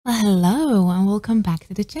Hello and welcome back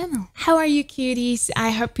to the channel. How are you cuties?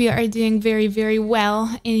 I hope you are doing very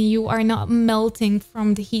well and you are not melting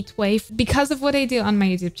from the heat wave. Because of what I do on my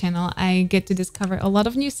YouTube channel, I get to discover a lot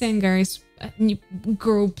of new singers, new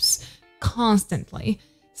groups constantly.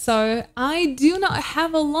 So I do not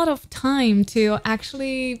have a lot of time to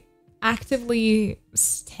actually actively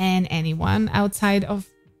stan anyone outside of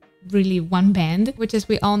really one band, which as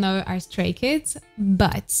we all know are Stray Kids.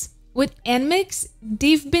 But with NMIXX,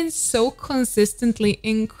 they've been so consistently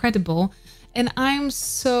incredible and I'm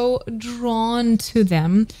so drawn to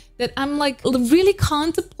them that I'm like really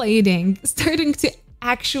contemplating starting to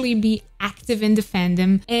actually be active in the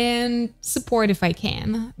fandom and support if I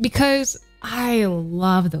can, because I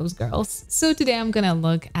love those girls. So today I'm gonna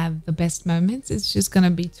look at the best moments. It's just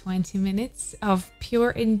gonna be 20 minutes of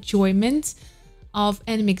pure enjoyment of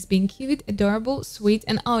NMIXX being cute, adorable, sweet,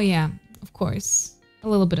 and oh yeah, of course, a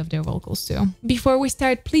little bit of their vocals too. Before we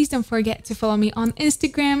start, please don't forget to follow me on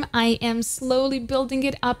Instagram. I am slowly building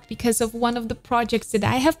it up because of one of the projects that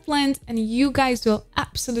I have planned and you guys will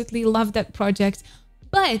absolutely love that project.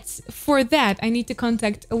 But for that, I need to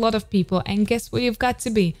contact a lot of people and guess what you've got to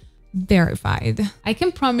be? Verified. I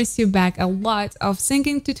can promise you back a lot of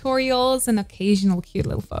singing tutorials and occasional cute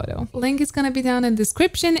little photo. Link is gonna be down in the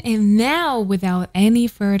description, and now without any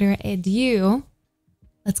further ado,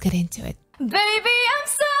 let's get into it. Baby, I'm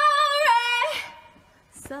sorry.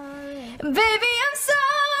 Baby, I'm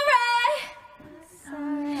sorry.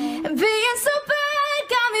 Being so bad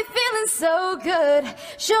got me feeling so good.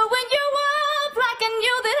 Showing you up like I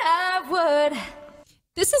knew that I would.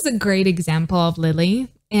 This is a great example of Lily,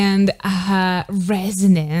 and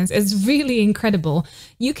resonance is really incredible.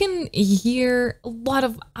 You can hear a lot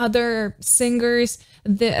of other singers.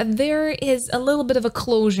 There is a little bit of a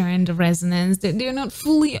closure in the resonance. They're not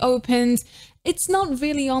fully opened. It's not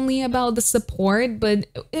really only about the support, but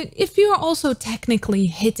if you're also technically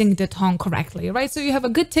hitting the tone correctly, right? So you have a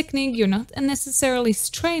good technique, you're not necessarily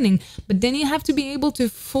straining, but then you have to be able to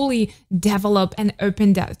fully develop and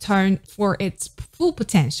open that tone for its full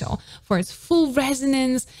potential, for its full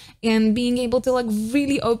resonance, and being able to like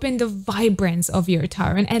really open the vibrance of your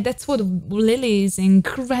tone. And that's what Lily is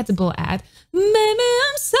incredible at. Baby,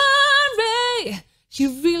 I'm sorry. She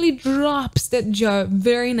really drops that jaw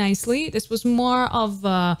very nicely. This was more of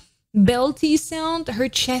a belty sound. Her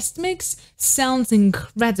chest mix sounds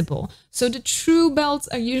incredible. So the true belts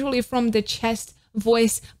are usually from the chest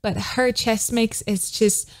voice, but her chest mix is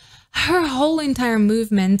just her whole entire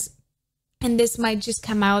movement. And this might just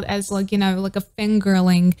come out as like, you know, like a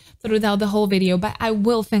fangirling throughout the whole video, but I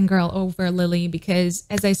will fangirl over Lily because,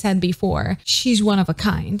 as I said before, she's one of a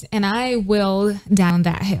kind and I will down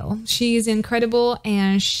that hill. She is incredible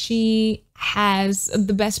and she has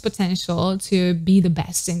the best potential to be the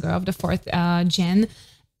best singer of the fourth gen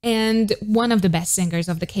and one of the best singers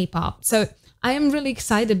of the K-pop. So I am really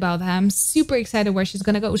excited about that. I'm super excited where she's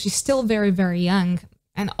gonna go. She's still very young.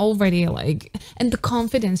 And already like, and the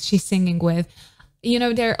confidence she's singing with, you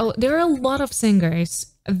know, there are a lot of singers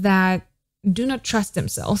that do not trust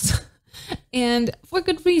themselves. And for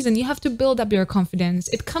good reason. You have to build up your confidence.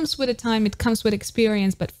 It comes with a time, it comes with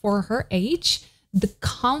experience, but for her age, the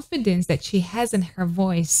confidence that she has in her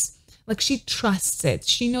voice, like she trusts it.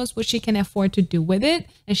 She knows what she can afford to do with it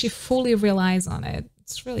and she fully relies on it.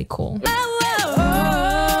 It's really cool.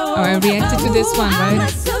 Oh, I reacted to this one,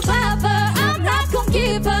 right?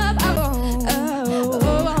 Give up.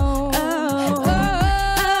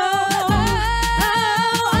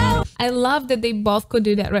 I love that they both could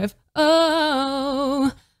do that riff.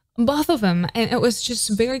 Oh, both of them. And it was just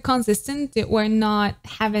very consistent. They were not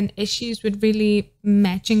having issues with really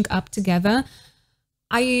matching up together.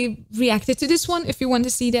 I reacted to this one. If you want to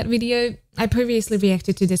see that video, I previously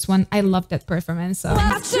reacted to this one. I love that performance. So.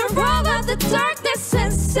 After all of the darkness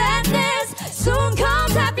and sadness, soon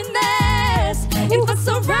comes happiness. If I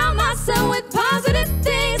surround myself with positive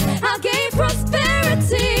things, I'll gain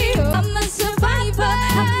prosperity. I'm a survivor.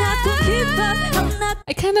 I'm not gonna give up. I'm not.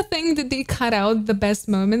 I kind of think that they cut out the best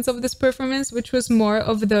moments of this performance, which was more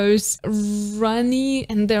of those runny,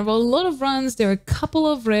 and there were a lot of runs, there were a couple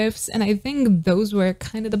of riffs, and I think those were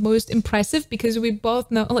kind of the most impressive because we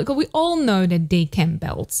both know, like we all know that they can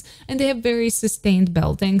belt, and they have very sustained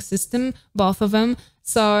belting system, both of them.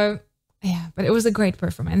 So yeah, but it was a great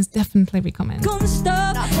performance. Definitely recommend.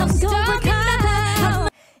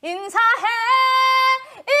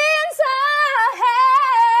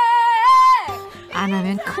 안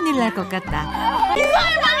하면 큰일 날 것 같다.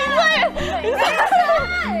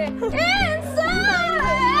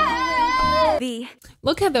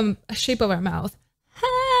 Look at the shape of her mouth.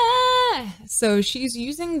 So she's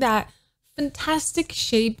using that fantastic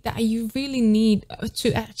shape that you really need to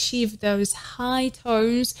achieve those high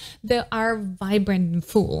tones that are vibrant and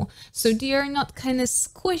full. So they are not kind of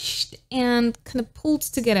squished and kind of pulled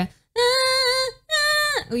together.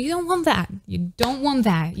 You don't want that. You don't want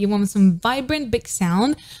that. You want some vibrant big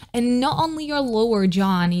sound, and not only your lower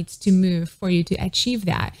jaw needs to move for you to achieve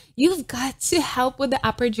that. You've got to help with the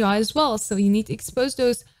upper jaw as well. So you need to expose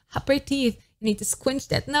those upper teeth. You need to squinch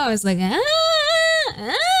that nose like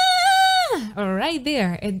right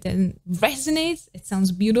there. It then resonates. It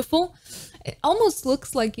sounds beautiful. It almost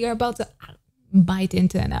looks like you're about to bite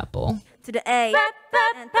into an apple. To the A,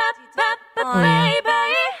 Oh, yeah.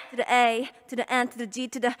 to the A, to the N, to the G,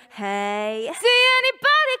 to the hey. See,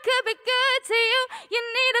 anybody could be good to you. You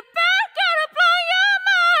need a bad girl to blow your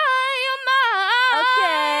mind,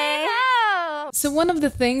 Okay. So one of the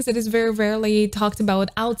things that is very rarely talked about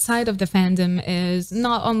outside of the fandom is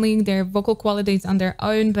not only their vocal qualities on their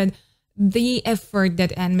own, but the effort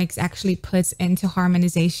that NMIXX actually puts into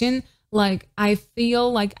harmonization. Like, I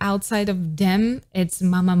feel like outside of them, it's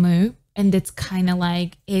Mamamoo. And it's kind of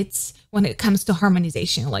like it's when it comes to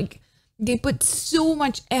harmonization, like they put so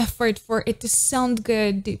much effort for it to sound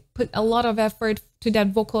good. They put a lot of effort to that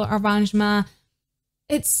vocal arrangement.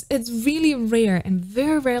 It's really rare and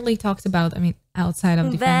very rarely talked about. I mean, outside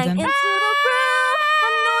of the Bang fandom. into the room. I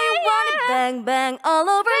know you want it. Bang, bang all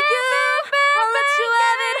over you. I'll let you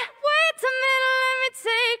have it. Wait a minute, let me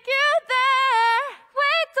take you there.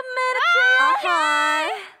 Wait a minute,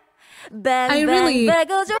 Bang, I bang, really- bang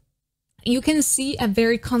goes your You can see a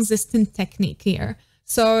very consistent technique here.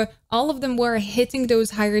 So all of them were hitting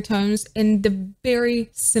those higher tones in the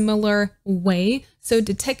very similar way. So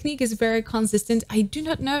the technique is very consistent. I do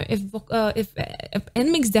not know if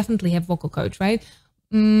NMIXX definitely have vocal coach, right?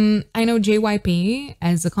 I know JYP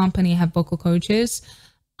as a company have vocal coaches.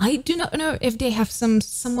 I do not know if they have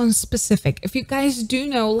someone specific. If you guys do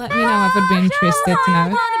know, let me know. I would be interested to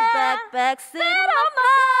know. back, sit on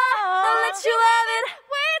my I'll let you have it.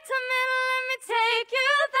 Wait a minute, let me take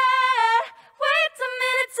you there. Wait a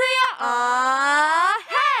minute till you're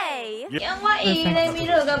hey.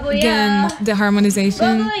 Again, the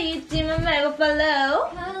harmonization. Cause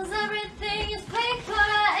everything is paper,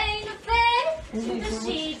 ain't a thing. The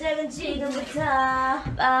시작은 지금부터.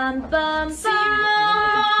 Bam, bam, bam.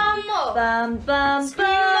 Bam, bam,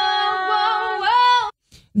 bam.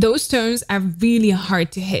 Those tones are really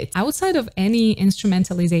hard to hit. Outside of any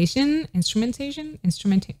instrumentation.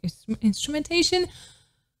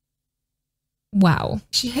 Wow,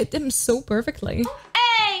 she hit them so perfectly.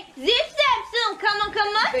 Hey, zip zap zoom, come on.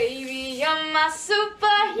 Baby, you're my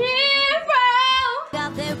superhero.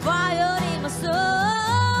 Got that fire in my soul.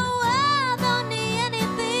 I don't need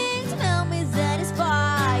anything to help me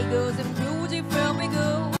satisfy. Cause the music from me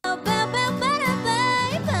go.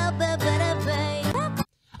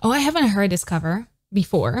 Oh, I haven't heard this cover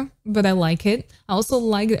before, but I like it. I also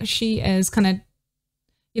like that she is kind of,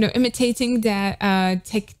 imitating that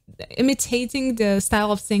imitating the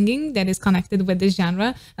style of singing that is connected with this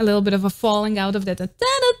genre. A little bit of a falling out of that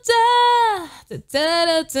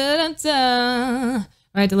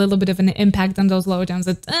right, a little bit of an impact on those lower tones.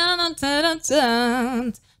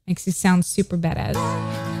 Makes it sound super badass.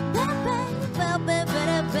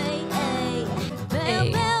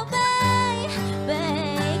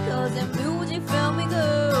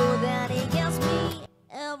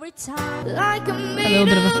 Like a little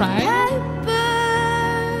bit of a fry.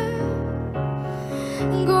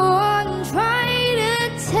 Go on, try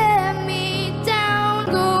to tear me down.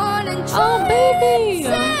 Go on and try baby. to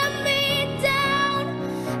tear me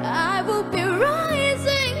down. I will be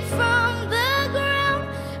rising from the ground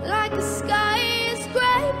like a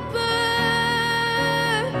skyscraper,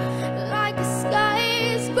 like a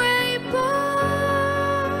skyscraper.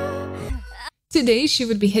 Today she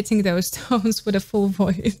would be hitting those tones with a full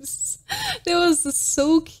voice. That was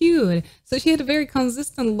so cute. So she had very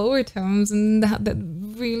consistent lower tones and that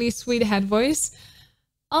really sweet head voice.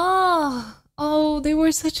 Oh, they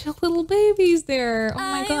were such little babies there. Oh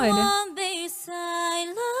my god. I won't be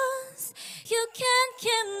silent. You can't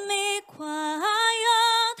keep me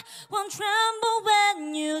quiet. Won't tremble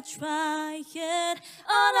when you try it.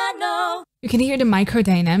 All I know. You can hear the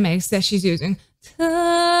microdynamics that she's using.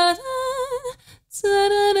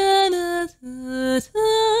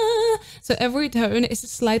 So every tone is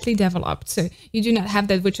slightly developed. So you do not have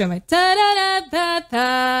that which are like all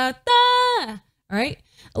right?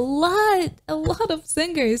 A lot of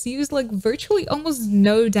singers use like virtually almost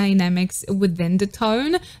no dynamics within the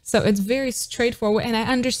tone. So it's very straightforward. And I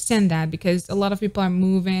understand that because a lot of people are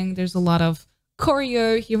moving. There's a lot of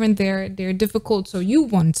choreo here and there. They're difficult. So you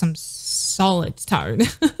want some solid tone.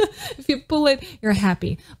 If you pull it, you're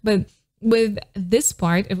happy. But with this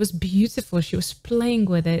part, it was beautiful. She was playing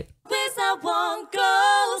with it. Please, I won't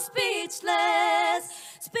go speechless,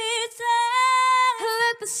 speechless.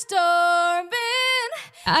 Let the storm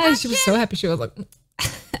in. She was so happy. She was like,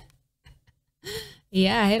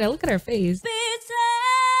 yeah, I had to look at her face. Speechless.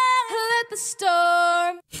 Let the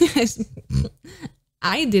storm.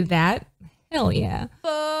 I did that. Hell yeah.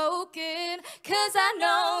 Spoken, 'cause I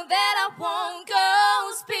know that I won't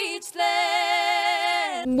go speechless.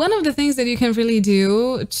 One of the things that you can really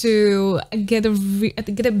do to get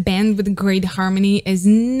a band with great harmony is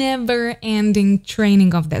never-ending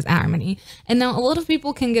training of that harmony. And now a lot of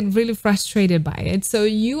people can get really frustrated by it. So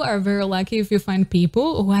you are very lucky if you find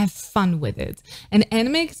people who have fun with it. And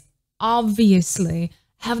NMIXX obviously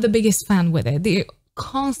have the biggest fun with it. They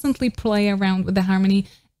constantly play around with the harmony.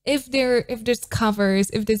 If there's covers,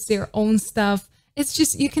 if it's their own stuff, it's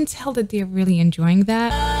just, you can tell that they're really enjoying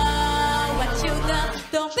that. What you done,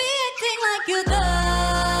 don't be acting like you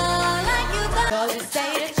done, like you done. Cause you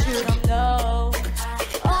say that you don't know.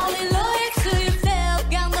 Only loyal to yourself,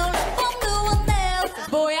 got no love from no one else.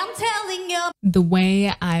 Boy, I'm telling you. The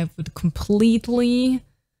way I would completely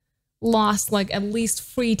lost like at least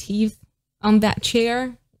 3 teeth on that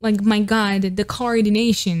chair. Like, my God, the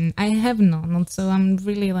coordination, I have none, so I'm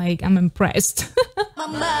really like, I'm impressed.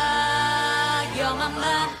 Mama, your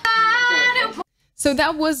mama. So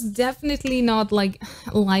that was definitely not like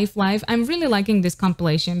live. I'm really liking this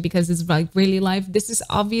compilation because it's like really live. This is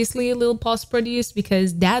obviously a little post-produced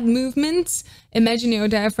because that movement, imagine your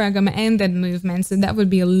diaphragm and that movement, so that would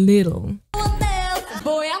be a little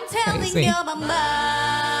Boy, I'm telling crazy. your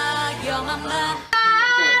mama, your mama.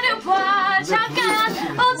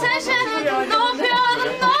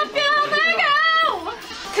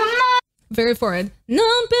 Very forward.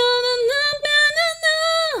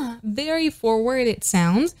 Very forward it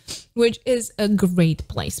sounds, which is a great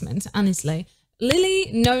placement, honestly. Lily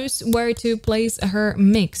knows where to place her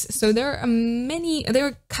mix. So there are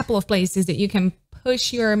a couple of places that you can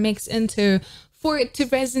push your mix into for it to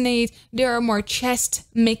resonate. There are more chest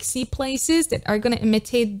mixy places that are going to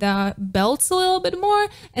imitate the belts a little bit more.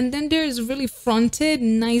 And then there's really fronted,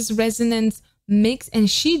 nice resonant mix. And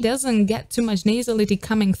she doesn't get too much nasality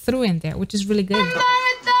coming through in there, which is really good.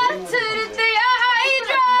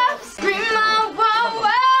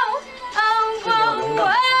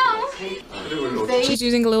 She's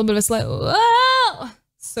using a little bit of a slight whoa,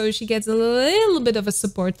 so she gets a little bit of a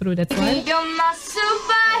support through that one. You're my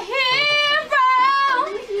superhero.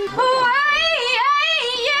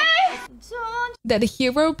 That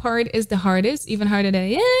hero part is the hardest, even harder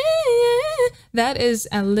than that is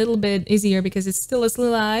a little bit easier because it's still a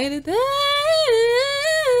slide.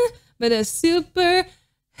 But a super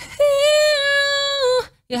hero,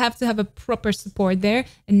 you have to have a proper support there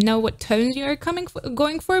and know what tones you're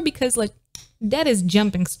going for, because like that is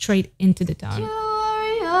jumping straight into the tone. You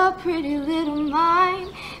are your pretty little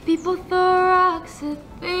mind. People throw rocks at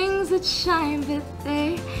things that shine, but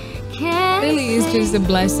they can't. Lily is just a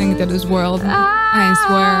blessing to this world, I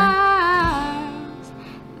swear.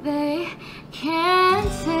 They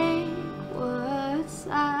can't take what's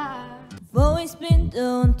ours. Always been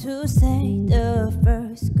known to say the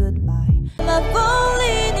first goodbye. I'm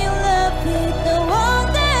falling in love with the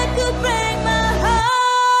one that could break my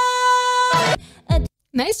heart.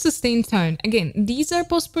 Nice sustained tone. Again, these are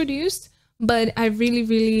post-produced, but I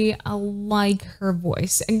really like her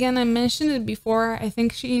voice. Again, I mentioned it before. I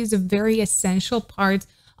think she is a very essential part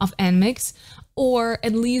of NMIXX, or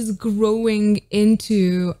at least growing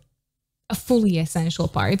into a fully essential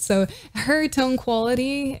part. So her tone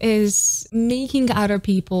quality is making other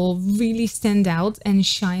people really stand out and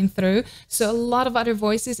shine through. So a lot of other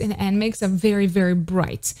voices in NMIXX are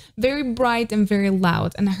very bright and very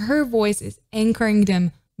loud, and her voice is anchoring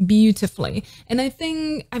them beautifully. And I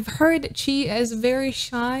think I've heard that she is very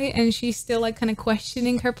shy and she's still like kind of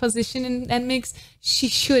questioning her position in NMIXX. She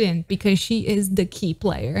shouldn't, because she is the key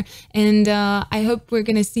player, and I hope we're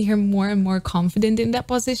gonna see her more and more confident in that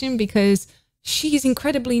position, because she's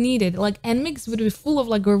incredibly needed. Like NMIXX would be full of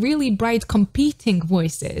like really bright competing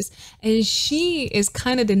voices, and she is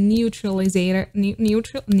kind of the neutralizator.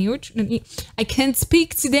 I can't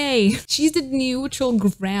speak today. She's the neutral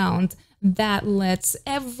ground that lets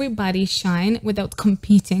everybody shine without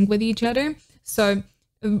competing with each other. So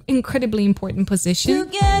incredibly important position. You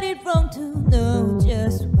get it wrong to know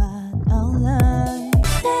just what I'll like.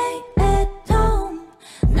 Stay at home,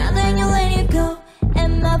 now that you let it go.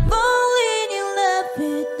 Am I falling in love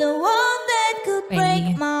with the one that could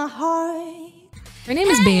break my heart? Her name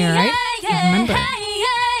is Bear, right? I remember.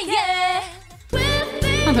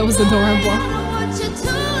 I That was adorable.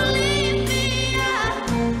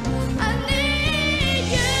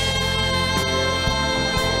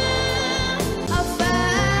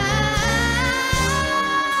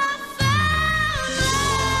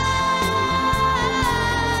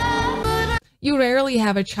 You rarely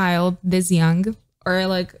have a child this young, or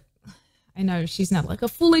like, I know she's not like a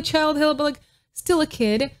fully child, but like still a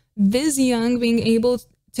kid this young, being able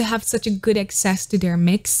to have such a good access to their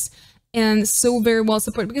mix and so very well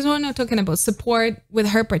supported, because we're not talking about support with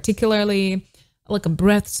her, particularly like a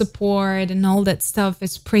breath support and all that stuff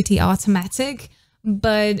is pretty automatic,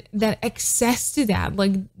 but that access to that,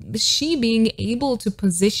 like she being able to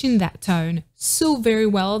position that tone so very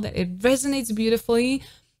well that it resonates beautifully.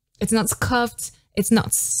 It's not scuffed, it's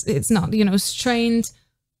not, you know, strained,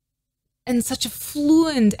 and such a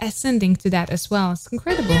fluent ascending to that as well. It's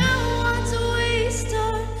incredible.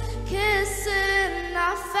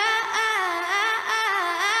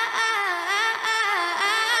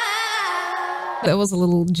 That was a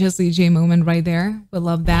little Jessie J moment right there. We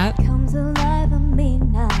love that. Comes alive at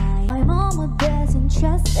midnight. My mama doesn't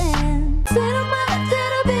trust in.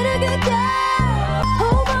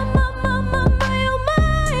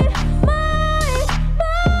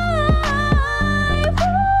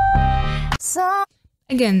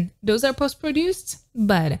 Again, those are post-produced,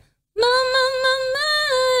 but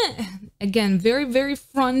again, very, very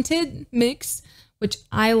fronted mix, which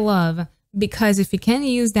I love, because if you can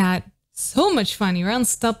use that, so much fun. You're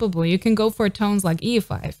unstoppable. You can go for tones like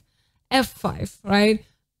E5, F5, right?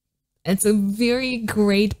 It's a very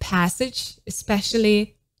great passage,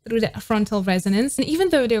 especially through that frontal resonance. And even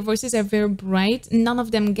though their voices are very bright, none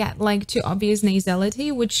of them get like too obvious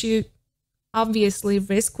nasality, which you obviously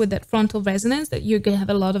risk with that frontal resonance, that you're gonna have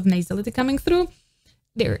a lot of nasality coming through.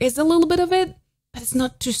 There is a little bit of it, but it's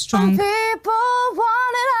not too strong. People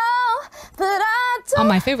want it all, but I don't. Oh,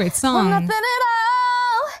 my favorite song. Want nothing at all.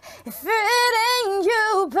 If it ain't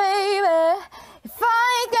you, baby. If I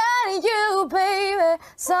ain't got you, baby.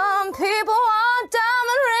 Some people want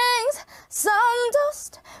diamond rings, some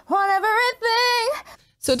just want everything.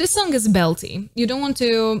 So this song is belty. You don't want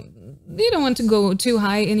to go too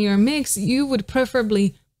high in your mix. You would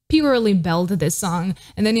preferably purely belt this song,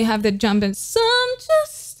 and then you have that jump and some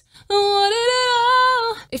just want it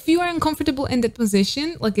all. If you are uncomfortable in that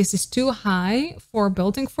position, like this is too high for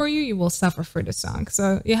belting for you, you will suffer for the song.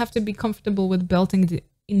 So you have to be comfortable with belting the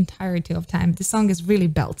entirety of time. The song is really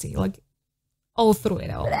belty, like all through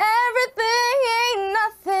it all. But everything ain't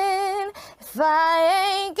nothing if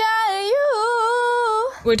I ain't got you.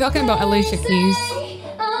 We're talking about Alicia Keys.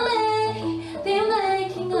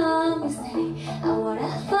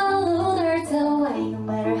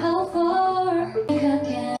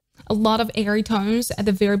 A lot of airy tones at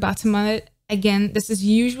the very bottom of it. Again, this is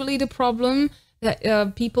usually the problem,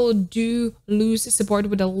 that people do lose support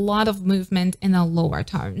with a lot of movement in the lower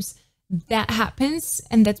tones. That happens,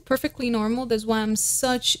 and that's perfectly normal. That's why I'm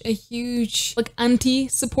such a huge like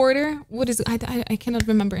anti-supporter. What is it? I cannot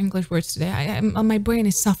remember English words today. My brain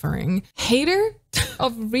is suffering. Hater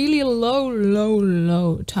of really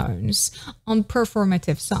low tones on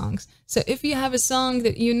performative songs. So if you have a song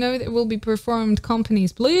that you know that will be performed,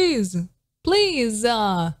 companies, please,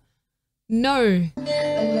 no.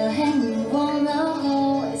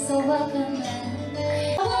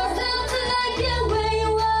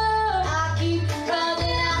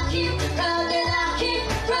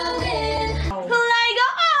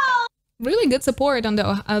 Really good support on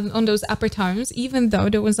those upper tones, even though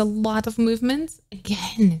there was a lot of movement.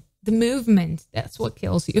 Again, the movement, that's what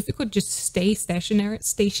kills you. If you could just stay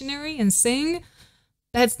stationary and sing,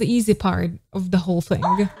 that's the easy part of the whole thing.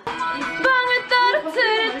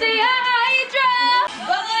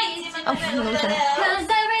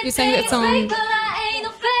 You sang that song.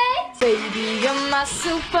 Baby, you're my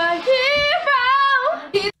superhero.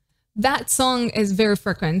 That song is very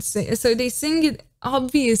frequent. So they sing it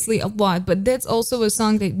obviously a lot, but that's also a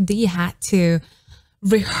song that they had to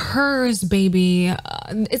rehearse, baby.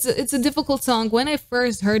 It's a difficult song. When I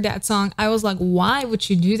first heard that song, I was like, why would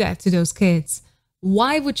you do that to those kids?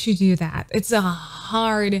 Why would you do that? It's a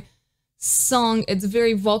hard song. It's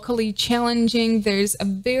very vocally challenging. There's a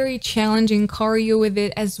very challenging choreo with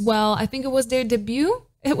it as well. I think it was their debut.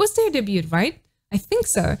 It was their debut, right? I think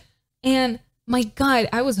so. And my God,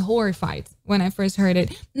 I was horrified when I first heard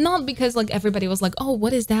it. Not because like everybody was like, oh,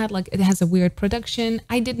 what is that? Like it has a weird production.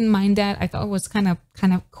 I didn't mind that. I thought it was kind of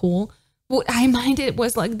cool. What I minded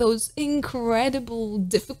was like those incredible,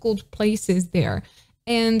 difficult places there.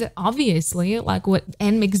 And obviously, like what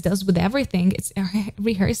NMIXX does with everything, it's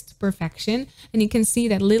rehearsed to perfection. And you can see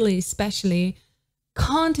that Lily especially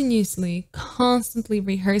constantly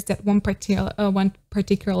rehearse that one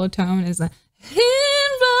particular tone is a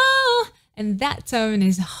hero, and that tone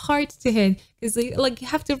is hard to hit because like you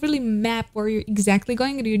have to really map where you're exactly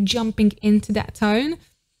going and you're jumping into that tone.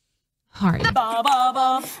 Hard.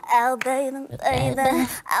 Oh, baby, baby,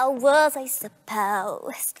 how was I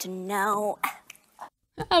supposed to know?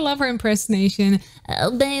 I love her impersonation.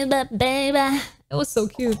 Oh, baby, baby. It was so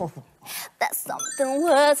cute. That something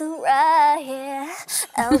wasn't right here.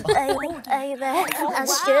 Oh, baby, baby, I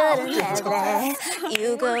shouldn't have let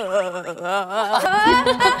you go.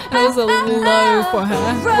 It was a low for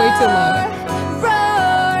her. Way too low.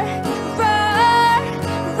 Roar, roar,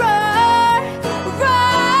 roar,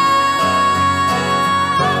 roar.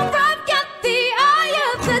 I've got the eye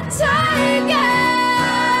of the tiger,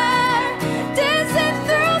 dancing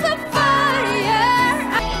through the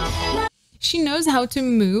fire. She knows how to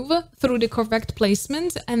move through the correct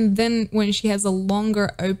placement, and then when she has a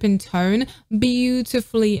longer open tone,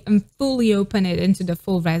 beautifully and fully open it into the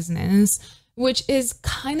full resonance, which is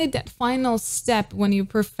kind of that final step when you're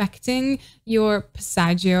perfecting your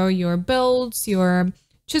passaggio, your builds, your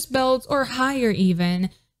chest builds, or higher even.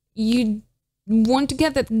 You want to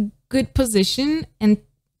get that good position and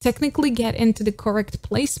technically get into the correct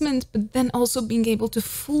placement, but then also being able to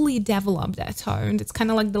fully develop that tone. It's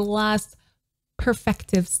kind of like the last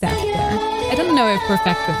perfective step there. I don't know if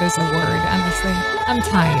perfective is a word, honestly. I'm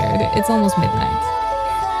tired. It's almost midnight.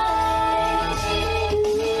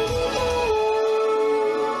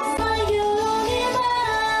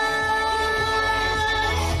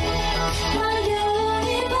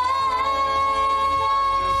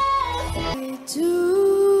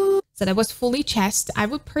 So that was fully chest. I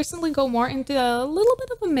would personally go more into a little bit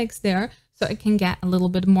of a mix there so I can get a little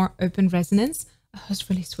bit more open resonance. Oh, it was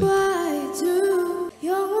really sweet.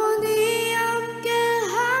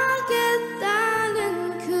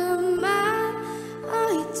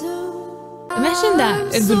 Imagine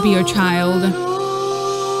that it would be your child.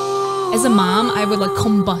 As a mom, I would like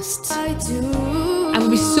combust. I would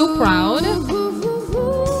be so proud.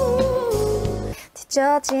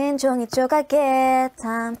 뒤져진 종이 조각에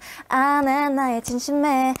담 안에 나의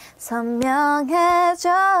진심에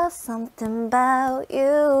선명해져 something about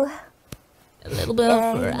you. A little bit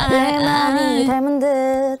of 내 맘이 닮은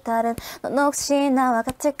듯 다른 넌 혹시 나와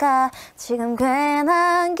같을까 지금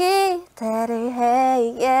괜한 기대를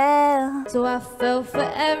해 yeah. So I fell for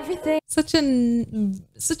everything. Such a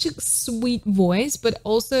sweet voice, but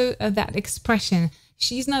also that expression.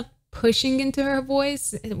 She's not pushing into her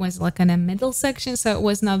voice. It was like in a middle section, so it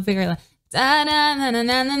was not very like da na na na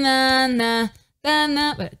na na na na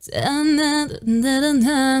na, but it's a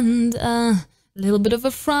little bit of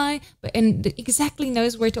a fry, but and exactly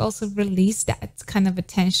knows where to also release that kind of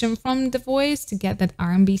attention from the voice to get that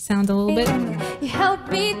R&B sound a little bit. You held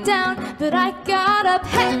me down, but I got up,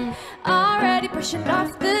 hey, already brushing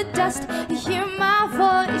off the dust. You hear my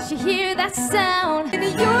voice, you hear that sound, and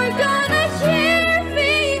you're gonna hear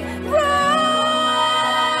me roar.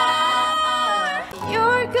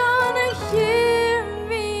 You're gonna hear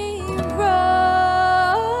me roar.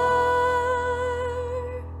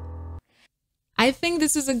 I think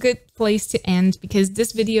this is a good place to end because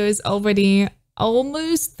this video is already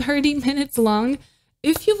almost 30 minutes long.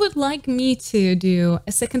 If you would like me to do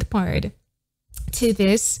a second part to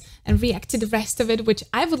this and react to the rest of it, which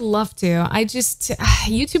I would love to,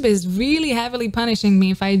 YouTube is really heavily punishing me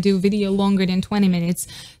if I do video longer than 20 minutes.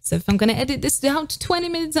 So if I'm going to edit this down to 20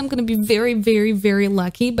 minutes, I'm going to be very, very, very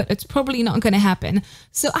lucky, but it's probably not going to happen.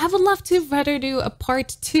 So I would love to rather do a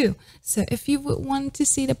part 2. So if you would want to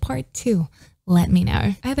see the part 2, let me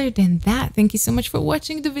know. Other than that, thank you so much for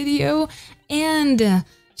watching the video and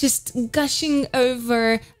just gushing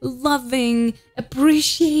over, loving,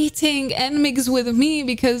 appreciating NMIXX with me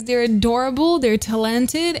because they're adorable, they're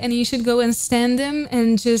talented, and you should go and stand them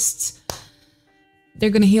and just,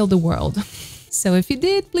 they're gonna heal the world. So if you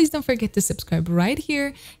did, please don't forget to subscribe right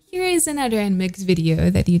here. Here is another NMIXX video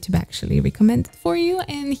that YouTube actually recommended for you,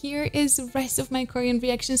 and here is the rest of my Korean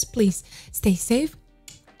reactions. Please stay safe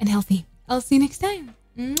and healthy. I'll see you next time.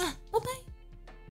 Bye-bye.